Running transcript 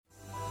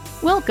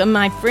Welcome,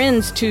 my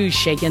friends, to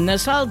Shaking the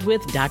Salt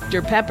with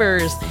Dr.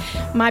 Peppers.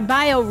 My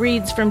bio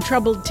reads from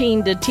troubled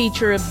teen to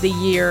teacher of the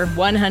year,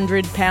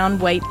 100-pound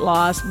weight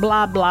loss,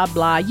 blah, blah,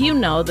 blah. You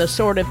know, the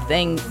sort of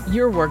thing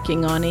you're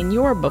working on in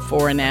your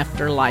before and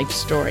after life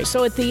story.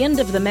 So at the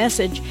end of the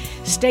message,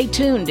 stay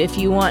tuned if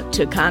you want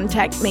to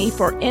contact me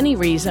for any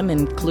reason,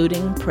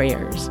 including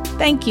prayers.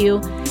 Thank you.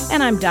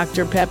 And I'm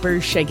Dr.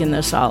 Peppers, Shaking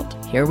the Salt.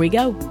 Here we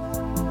go.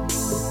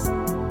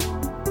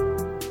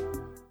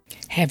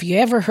 Have you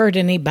ever heard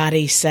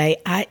anybody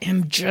say, I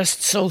am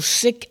just so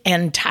sick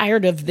and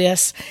tired of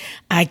this,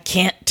 I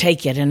can't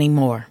take it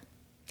anymore?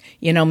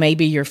 You know,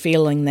 maybe you're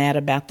feeling that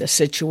about the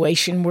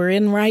situation we're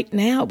in right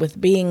now with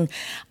being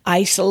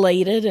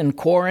isolated and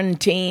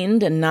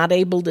quarantined and not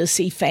able to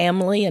see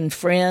family and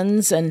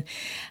friends, and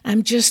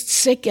I'm just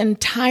sick and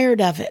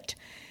tired of it.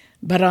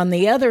 But on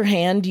the other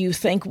hand, you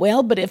think,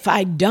 well, but if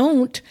I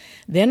don't,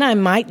 then I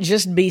might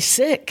just be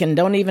sick and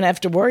don't even have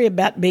to worry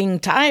about being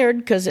tired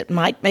because it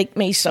might make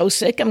me so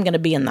sick I'm going to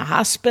be in the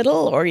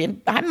hospital, or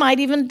I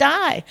might even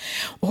die,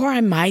 or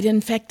I might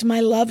infect my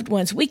loved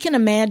ones. We can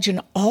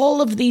imagine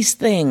all of these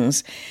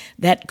things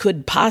that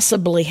could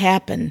possibly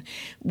happen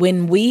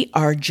when we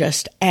are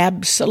just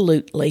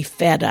absolutely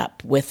fed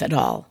up with it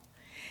all.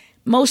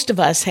 Most of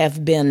us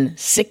have been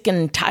sick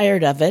and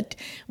tired of it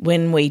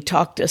when we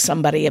talk to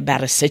somebody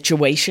about a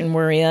situation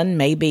we're in,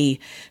 maybe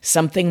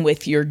something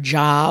with your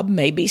job,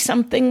 maybe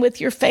something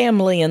with your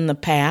family in the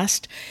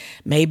past,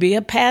 maybe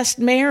a past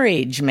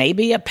marriage,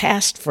 maybe a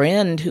past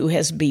friend who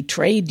has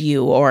betrayed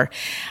you, or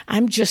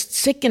I'm just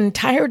sick and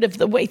tired of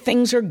the way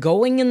things are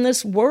going in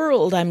this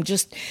world. I'm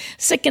just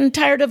sick and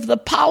tired of the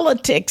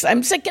politics.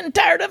 I'm sick and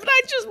tired of it.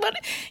 I just want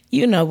to,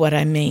 you know what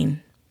I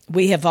mean.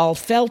 We have all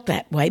felt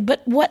that way,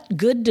 but what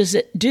good does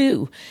it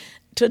do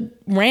to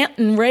rant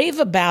and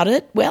rave about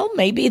it? Well,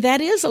 maybe that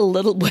is a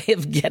little way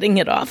of getting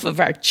it off of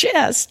our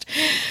chest.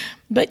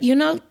 But, you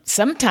know,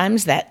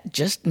 sometimes that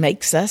just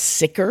makes us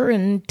sicker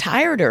and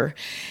tireder.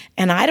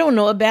 And I don't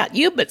know about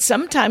you, but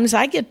sometimes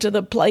I get to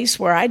the place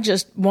where I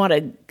just want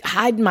to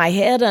hide my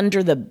head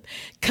under the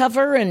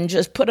cover and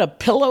just put a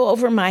pillow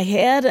over my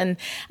head. And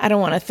I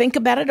don't want to think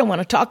about it. I don't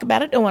want to talk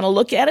about it. Don't want to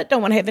look at it.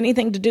 Don't want to have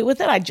anything to do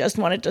with it. I just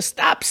want it to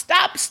stop.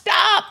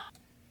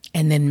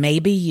 And then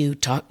maybe you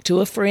talk to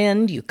a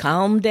friend, you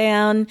calm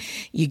down,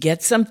 you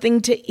get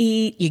something to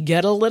eat, you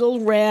get a little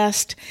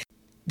rest.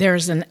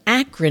 There's an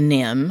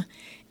acronym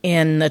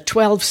in the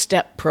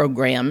 12-step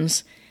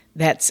programs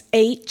that's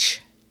HALT.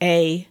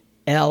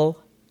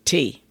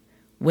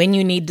 When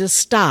you need to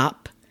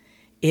stop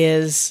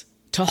is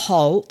to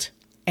halt,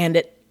 and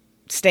it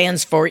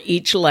stands for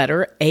each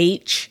letter.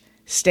 H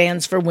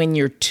stands for when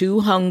you're too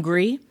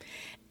hungry.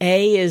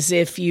 A is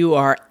if you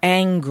are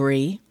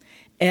angry.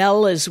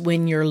 L is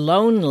when you're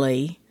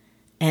lonely.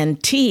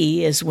 And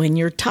T is when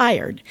you're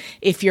tired.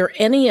 If you're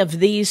any of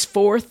these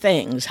four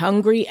things,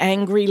 hungry,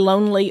 angry,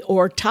 lonely,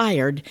 or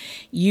tired,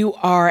 you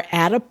are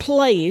at a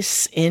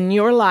place in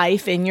your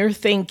life, in your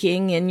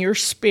thinking, in your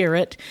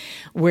spirit,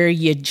 where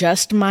you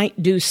just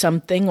might do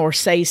something or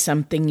say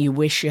something you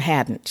wish you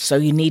hadn't. So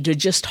you need to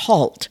just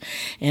halt.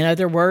 In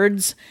other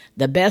words,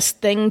 the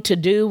best thing to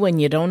do when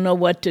you don't know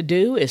what to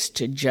do is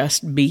to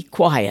just be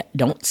quiet.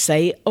 Don't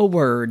say a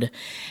word.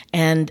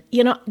 And,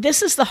 you know,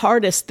 this is the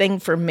hardest thing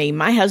for me.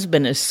 My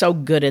husband is so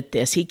good at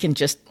this. He can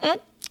just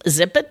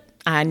zip it.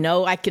 I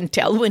know I can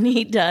tell when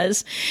he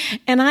does.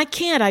 And I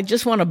can't. I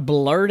just want to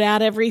blurt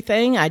out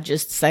everything. I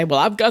just say, well,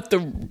 I've got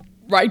the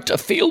right to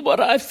feel what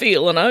I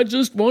feel, and I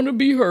just want to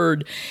be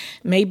heard.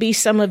 Maybe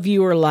some of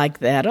you are like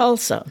that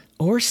also.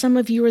 Or some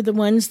of you are the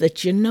ones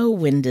that you know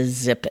when to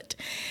zip it.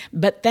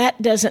 But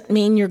that doesn't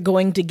mean you're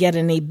going to get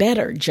any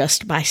better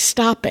just by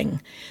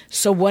stopping.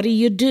 So what do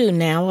you do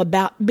now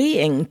about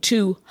being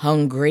too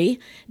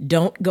hungry?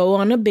 Don't go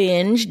on a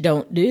binge.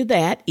 Don't do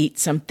that. Eat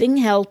something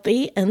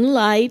healthy and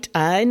light.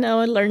 I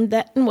know I learned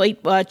that in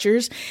Weight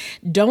Watchers.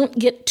 Don't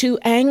get too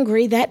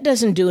angry. That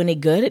doesn't do any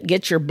good. It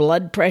gets your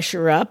blood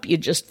pressure up. You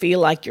just feel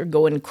like you're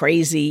going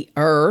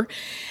crazy-er.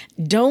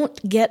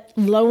 Don't get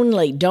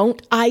lonely.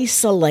 Don't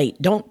isolate.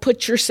 Don't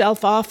put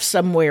yourself off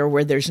somewhere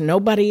where there's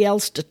nobody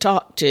else to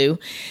talk to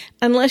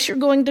unless you're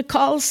going to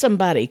call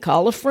somebody,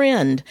 call a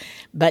friend.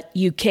 But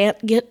you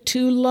can't get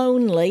too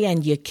lonely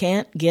and you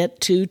can't get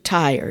too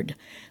tired.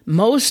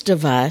 Most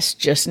of us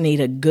just need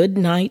a good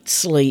night's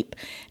sleep.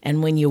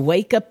 And when you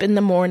wake up in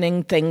the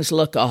morning, things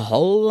look a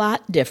whole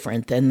lot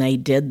different than they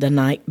did the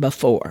night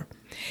before.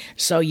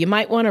 So you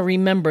might want to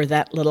remember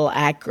that little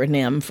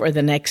acronym for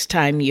the next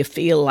time you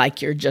feel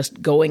like you're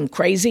just going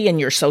crazy and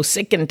you're so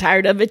sick and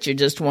tired of it, you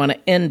just want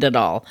to end it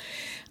all.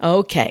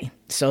 Okay,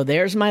 so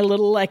there's my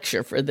little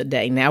lecture for the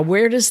day. Now,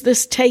 where does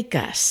this take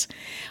us?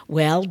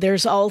 Well,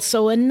 there's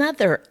also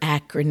another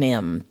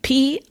acronym,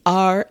 PRAY,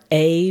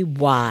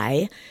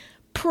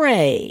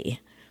 pray.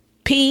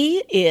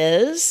 P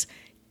is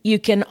You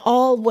can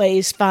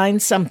always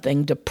find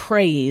something to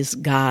praise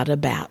God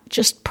about.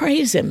 Just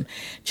praise Him.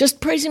 Just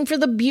praise Him for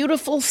the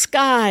beautiful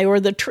sky or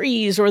the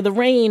trees or the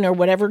rain or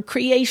whatever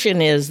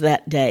creation is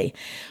that day.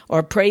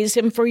 Or praise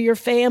Him for your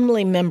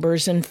family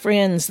members and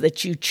friends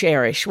that you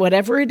cherish.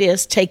 Whatever it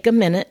is, take a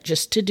minute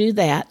just to do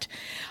that.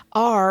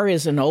 R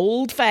is an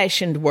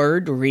old-fashioned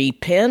word,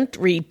 repent,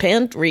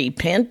 repent,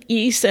 repent,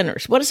 ye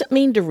sinners. What does it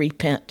mean to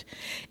repent?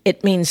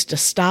 It means to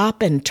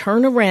stop and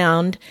turn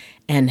around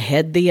and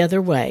head the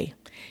other way.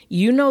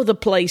 You know the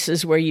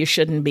places where you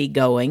shouldn't be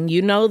going.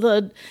 You know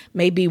the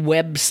maybe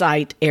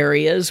website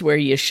areas where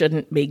you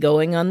shouldn't be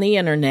going on the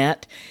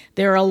internet.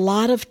 There are a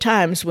lot of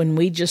times when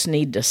we just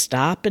need to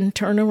stop and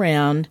turn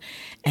around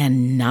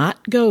and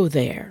not go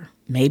there.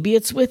 Maybe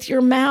it's with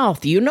your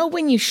mouth. You know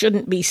when you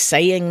shouldn't be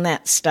saying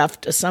that stuff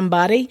to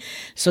somebody.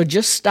 So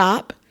just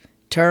stop,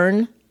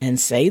 turn, and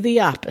say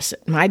the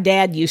opposite. My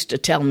dad used to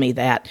tell me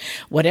that.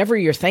 Whatever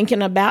you're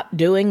thinking about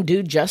doing,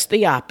 do just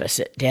the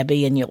opposite,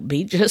 Debbie, and you'll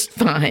be just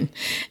fine.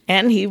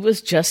 And he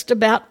was just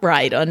about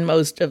right on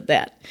most of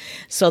that.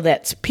 So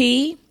that's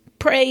P,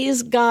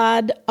 praise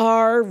God.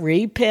 R,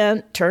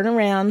 repent, turn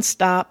around,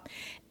 stop.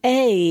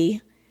 A,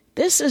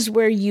 this is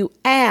where you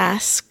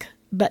ask,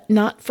 but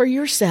not for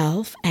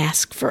yourself,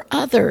 ask for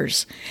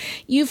others.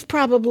 You've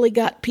probably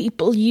got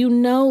people you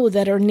know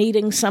that are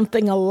needing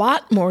something a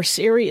lot more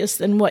serious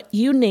than what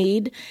you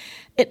need.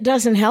 It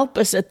doesn't help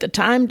us at the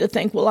time to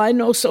think, well, I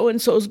know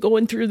so-and-so's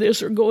going through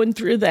this or going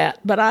through that,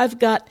 but I've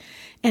got,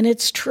 and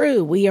it's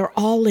true, we are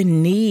all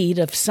in need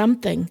of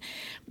something.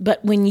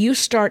 But when you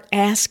start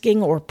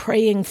asking or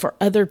praying for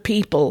other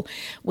people,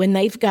 when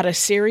they've got a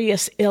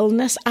serious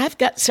illness, I've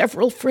got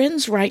several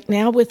friends right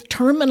now with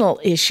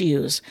terminal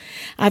issues.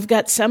 I've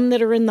got some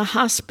that are in the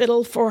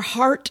hospital for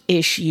heart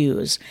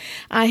issues.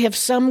 I have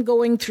some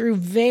going through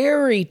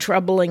very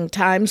troubling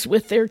times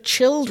with their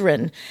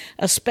children,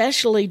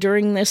 especially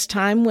during this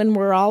time when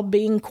we're all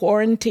being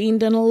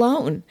quarantined and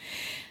alone.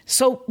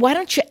 So why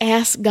don't you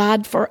ask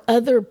God for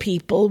other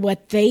people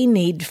what they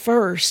need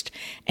first?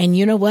 And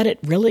you know what? It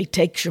really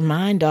takes your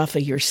mind off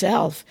of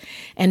yourself.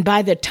 And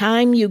by the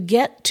time you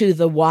get to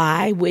the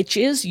why, which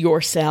is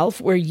yourself,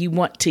 where you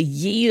want to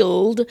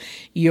yield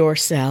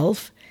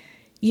yourself,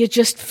 you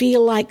just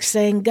feel like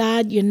saying,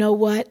 God, you know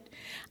what?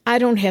 I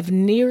don't have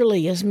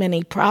nearly as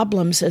many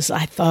problems as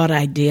I thought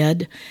I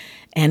did.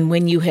 And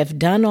when you have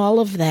done all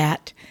of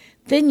that,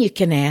 then you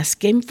can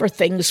ask Him for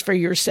things for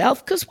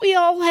yourself, because we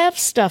all have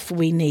stuff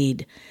we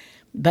need.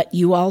 But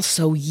you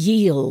also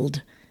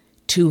yield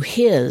to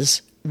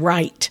His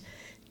right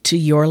to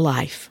your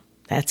life.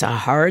 That's a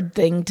hard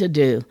thing to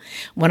do.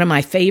 One of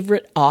my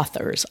favorite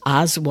authors,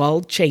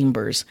 Oswald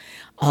Chambers,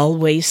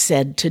 always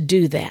said to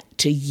do that,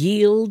 to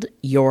yield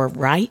your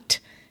right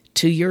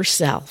to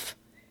yourself.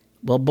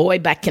 Well, boy,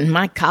 back in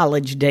my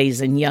college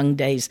days and young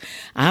days,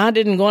 I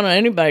didn't want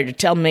anybody to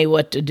tell me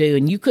what to do,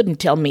 and you couldn't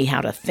tell me how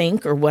to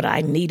think or what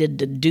I needed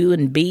to do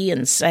and be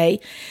and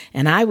say,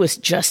 and I was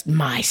just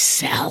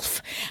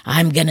myself.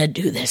 I'm going to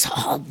do this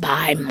all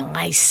by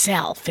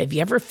myself. Have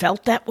you ever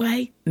felt that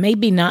way?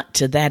 Maybe not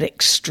to that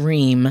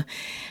extreme,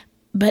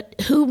 but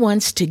who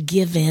wants to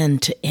give in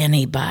to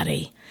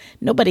anybody?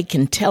 Nobody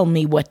can tell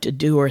me what to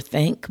do or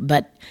think,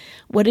 but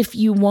what if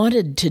you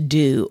wanted to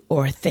do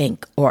or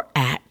think or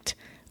act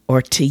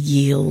or to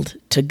yield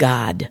to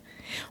God?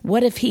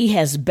 What if He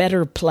has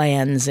better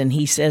plans and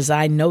He says,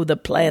 I know the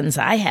plans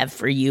I have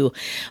for you,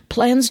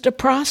 plans to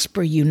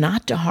prosper you,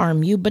 not to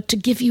harm you, but to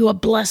give you a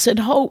blessed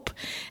hope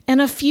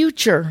and a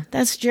future.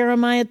 That's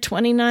Jeremiah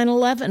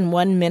 29:11,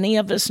 one many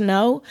of us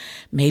know.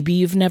 Maybe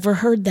you've never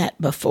heard that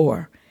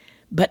before.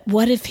 But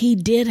what if He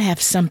did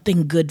have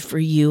something good for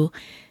you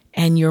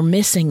and you're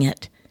missing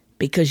it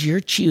because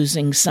you're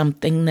choosing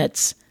something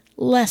that's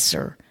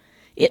lesser?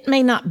 It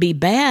may not be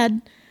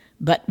bad,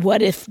 but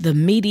what if the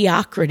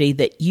mediocrity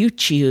that you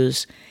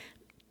choose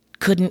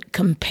couldn't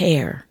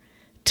compare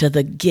to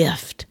the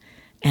gift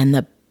and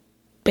the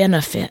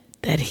benefit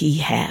that He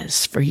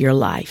has for your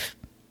life?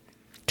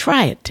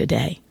 Try it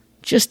today.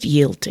 Just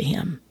yield to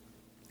Him.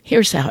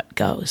 Here's how it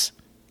goes.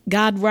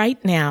 God,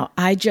 right now,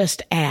 I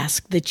just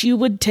ask that you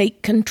would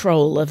take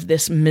control of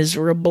this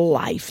miserable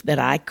life that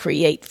I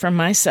create for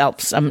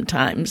myself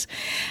sometimes.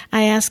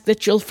 I ask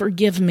that you'll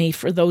forgive me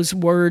for those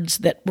words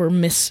that were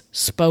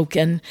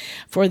misspoken,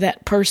 for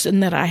that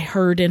person that I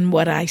hurt in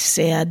what I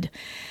said.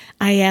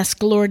 I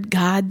ask, Lord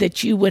God,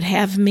 that you would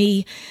have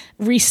me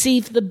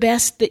receive the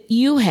best that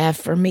you have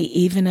for me,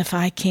 even if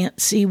I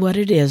can't see what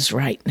it is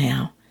right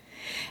now.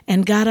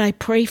 And God, I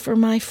pray for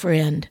my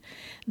friend,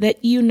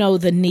 that you know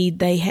the need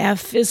they have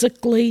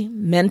physically,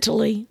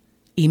 mentally,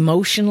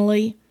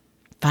 emotionally,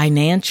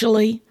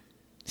 financially,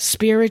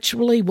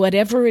 spiritually,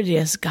 whatever it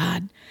is,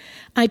 God.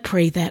 I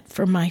pray that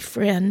for my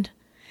friend.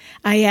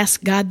 I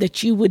ask, God,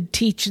 that you would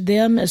teach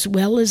them as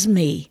well as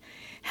me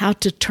how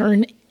to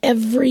turn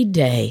every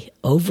day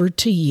over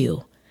to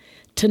you,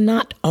 to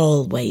not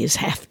always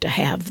have to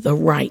have the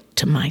right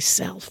to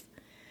myself.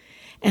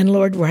 And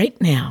Lord, right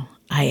now,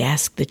 I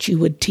ask that you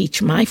would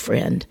teach my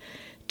friend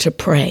to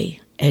pray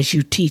as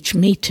you teach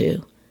me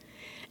to,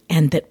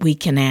 and that we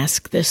can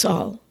ask this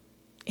all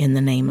in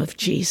the name of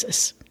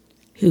Jesus,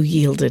 who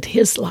yielded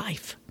his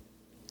life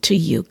to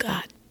you,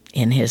 God.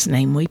 In his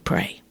name we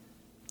pray.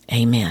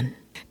 Amen.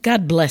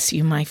 God bless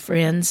you, my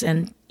friends,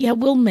 and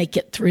we'll make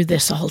it through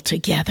this all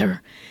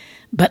together,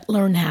 but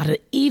learn how to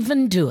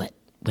even do it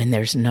when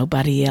there's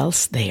nobody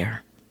else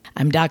there.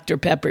 I'm Dr.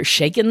 Pepper,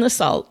 shaking the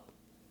salt.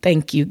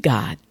 Thank you,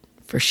 God,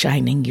 for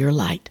shining your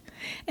light.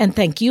 And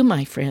thank you,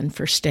 my friend,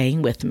 for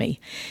staying with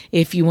me.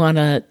 If you want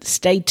to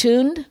stay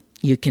tuned,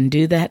 you can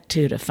do that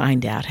too to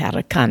find out how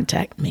to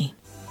contact me.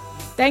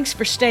 Thanks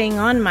for staying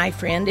on, my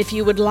friend. If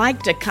you would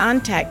like to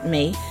contact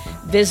me,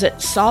 visit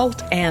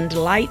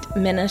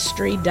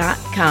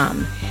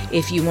saltandlightministry.com.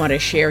 If you want to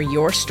share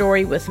your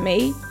story with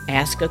me,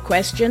 ask a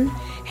question,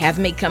 have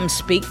me come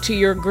speak to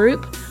your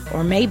group,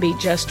 or maybe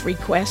just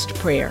request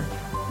prayer.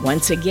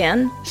 Once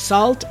again,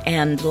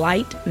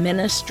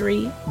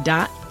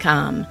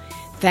 saltandlightministry.com.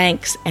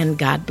 Thanks, and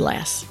God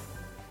bless.